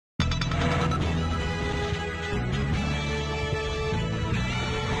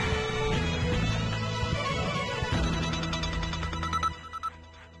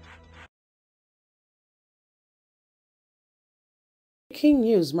Breaking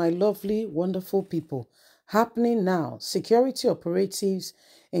news, my lovely, wonderful people. Happening now. Security operatives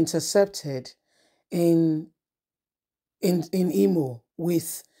intercepted in in Imo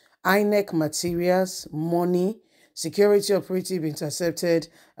with INEC materials, money. Security operative intercepted,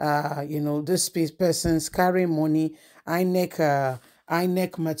 this persons carrying money, INEC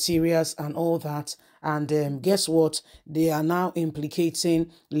materials, and all that. And guess what? They are now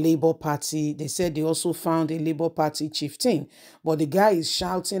implicating Labour Party. They said they also found a Labour Party chieftain, but the guy is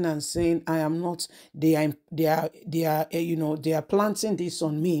shouting and saying, "I am not." They are planting this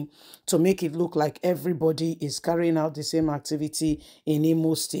on me to make it look like everybody is carrying out the same activity in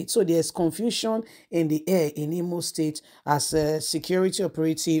Imo State. So there's confusion in the air in Imo State as security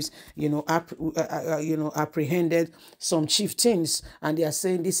operatives, apprehended some chieftains, and they are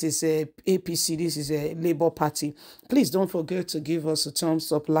saying this is a APC, this is a Labour Party. Please don't forget to give us a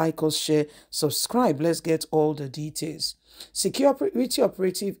thumbs up, like us, share, subscribe. Let's get all the details. Security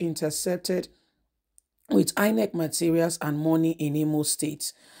operative intercepted with INEC materials and money in Imo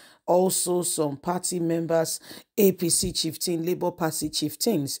State. Also, some party members, APC chieftain, Labour Party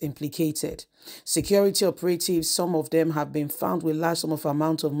chieftains implicated. Security operatives, some of them have been found with large sum of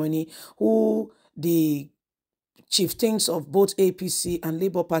amount of money, who the chieftains of both APC and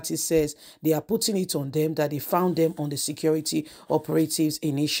Labour Party says they are putting it on them, that they found them on the security operatives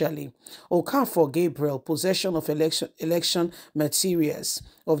initially. Okafor Gabriel, possession of election materials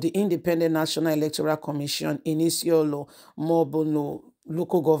of the Independent National Electoral Commission in Isiolo, Mobono,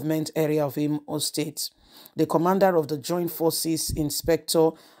 local government area of Imo State. The commander of the Joint Forces,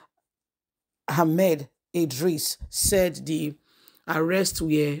 Inspector Ahmed Idris, said the arrests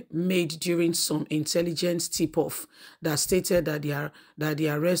were made during some intelligence tip-off that stated that the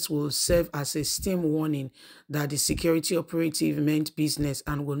arrest will serve as a steam warning that the security operative meant business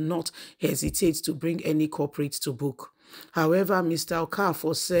and will not hesitate to bring any culprit to book. However, Mr.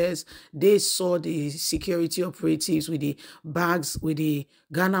 Okafor says they saw the security operatives with the bags, with the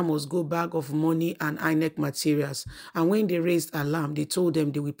Ghana must go bag of money and INEC materials. And when they raised alarm, they told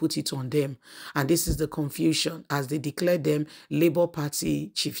them they will put it on them. And this is the confusion as they declared them Labour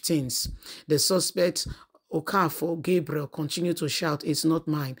Party chieftains. The suspect Okafor Gabriel continued to shout, "It's not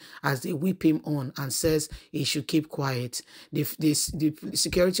mine," as they whip him on and says he should keep quiet. The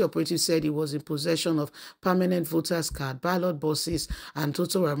security operative said he was in possession of permanent voters card, ballot boxes, and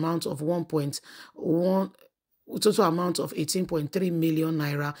total amount of 18.3 million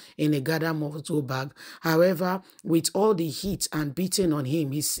naira in a Ghana Moto bag. However, with all the heat and beating on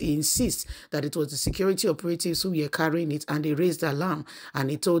him, he insists that it was the security operatives who were carrying it, and they raised alarm, and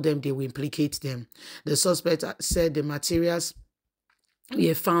he told them they will implicate them. The suspect said the materials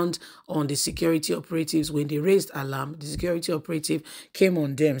we found on the security operatives. When they raised alarm, the security operative came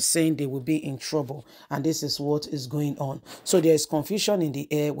on them saying they will be in trouble, and this is what is going on. So there is confusion in the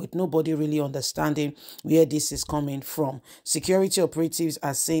air with nobody really understanding where this is coming from. Security operatives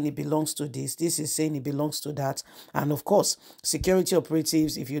are saying it belongs to this is saying it belongs to that, and of course security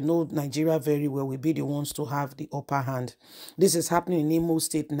operatives, if you know Nigeria very well, will be the ones to have the upper hand. This is happening in Imo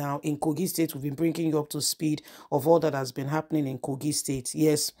State now. In Kogi State, we've been bringing you up to speed of all that has been happening in Kogi State.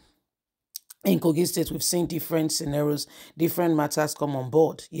 Yes, in Kogi State, we've seen different scenarios, different matters come on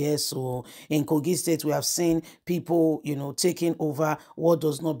board. Yes, so in Kogi State, we have seen people, taking over what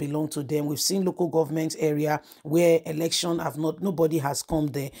does not belong to them. We've seen local government area where nobody has come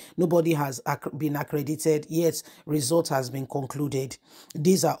there. Nobody has been accredited, yet result has been concluded.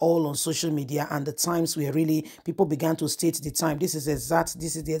 These are all on social media, and the times where really people began to state the time. This is the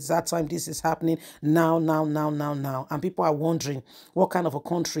exact time this is happening now. And people are wondering, what kind of a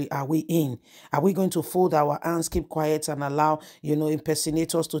country are we in? Are we going to fold our hands, keep quiet, and allow,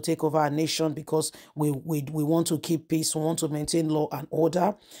 impersonators to take over our nation because we want to keep peace, we want to maintain law and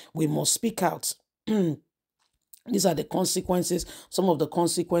order? We must speak out. These are the consequences, some of the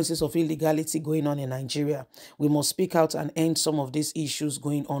consequences of illegality going on in Nigeria. We must speak out and end some of these issues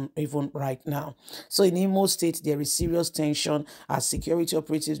going on even right now. So in Imo State, there is serious tension as security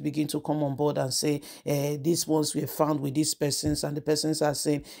operatives begin to come on board and say, these ones we found with these persons, and the persons are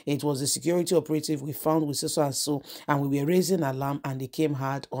saying it was the security operative we found with so and so, and we were raising alarm and they came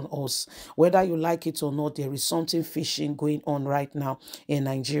hard on us. Whether you like it or not, there is something fishy going on right now in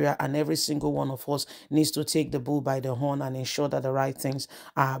Nigeria, and every single one of us needs to take the by the horn and ensure that the right things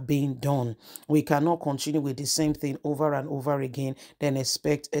are being done. We cannot continue with the same thing over and over again, then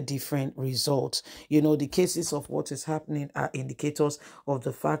expect a different result. The cases of what is happening are indicators of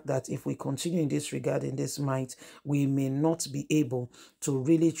the fact that if we continue in this regard, in this might, we may not be able to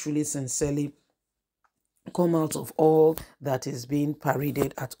really, truly, sincerely come out of all that is being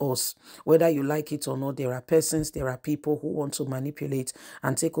paraded at us. Whether you like it or not, there are persons, there are people who want to manipulate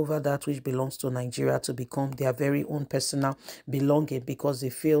and take over that which belongs to Nigeria to become their very own personal belonging, because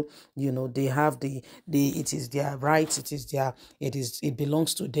they feel, they have it is their right, it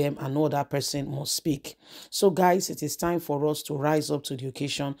belongs to them, and no other person must speak. So guys, it is time for us to rise up to the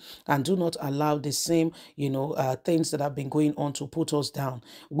occasion and do not allow the same, things that have been going on to put us down.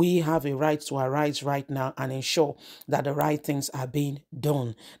 We have a right to arise right now and ensure that the right things are being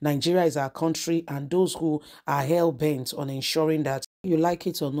done. Nigeria is our country, and those who are hell-bent on ensuring that, you like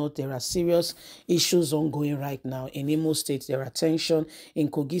it or not, there are serious issues ongoing right now. In Imo State, there are tension. In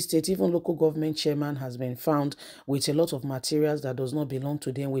Kogi State, even local government chairman has been found with a lot of materials that does not belong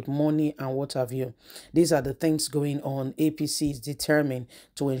to them, with money and what have you. These are the things going on. APC is determined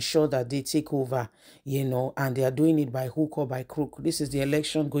to ensure that they take over, and they are doing it by hook or by crook. This is the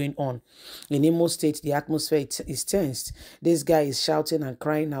election going on. In Imo State, the atmosphere is tensed. This guy is shouting and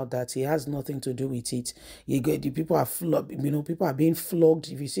crying out that he has nothing to do with it. The people are people are being flogged.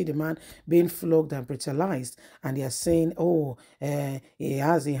 If you see the man being flogged and brutalized, and they are saying, oh, he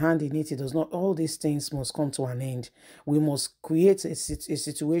has a hand in it, he does not. All these things must come to an end. We must create a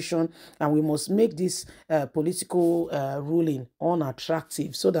situation, and we must make this political ruling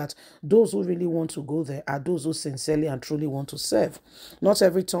unattractive, so that those who really want to go there are those who sincerely and truly want to serve. Not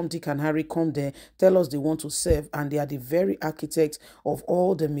every Tom, Dick and Harry come there, tell us they want to serve, and they are the very architects of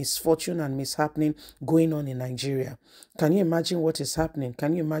all the misfortune and mishappening going on in Nigeria. Can you imagine what is happening?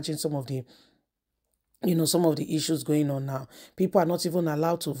 Can you imagine some of the issues going on now? People are not even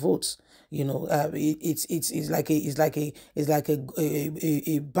allowed to vote. It's like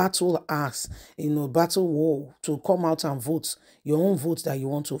a battle axe, battle war to come out and vote your own vote that you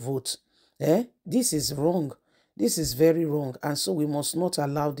want to vote. This is wrong. This is very wrong. And so we must not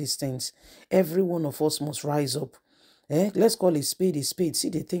allow these things. Every one of us must rise up. Let's call it spade a spade. See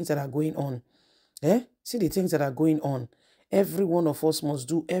the things that are going on. See the things that are going on. Every one of us must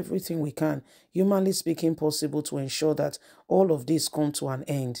do everything we can, humanly speaking, possible, to ensure that all of this come to an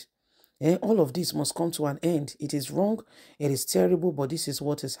end. All of this must come to an end. It is wrong, it is terrible, but this is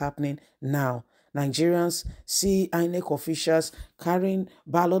what is happening now. Nigerians see INEC officials carrying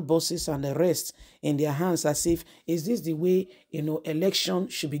ballot boxes and the rest in their hands, as if, is this the way, election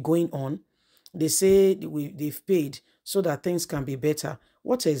should be going on? They say they've paid so that things can be better.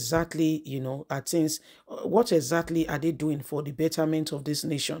 What exactly, are things, what exactly are they doing for the betterment of this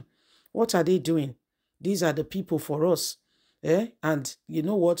nation? What are they doing? These are the people for us. And you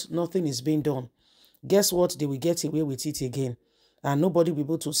know what? Nothing is being done. Guess what? They will get away with it again. And nobody will be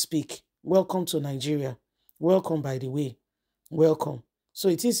able to speak. Welcome to Nigeria. Welcome, by the way. Welcome. So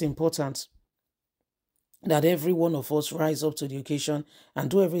it is important that every one of us rise up to the occasion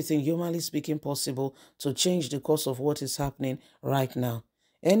and do everything humanly speaking possible to change the course of what is happening right now.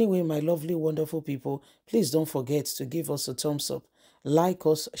 Anyway, my lovely, wonderful people, please don't forget to give us a thumbs up, like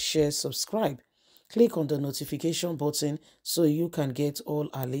us, share, subscribe. Click on the notification button so you can get all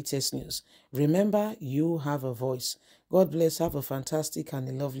our latest news. Remember, you have a voice. God bless. Have a fantastic and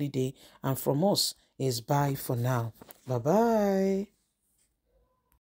a lovely day. And from us is bye for now. Bye-bye.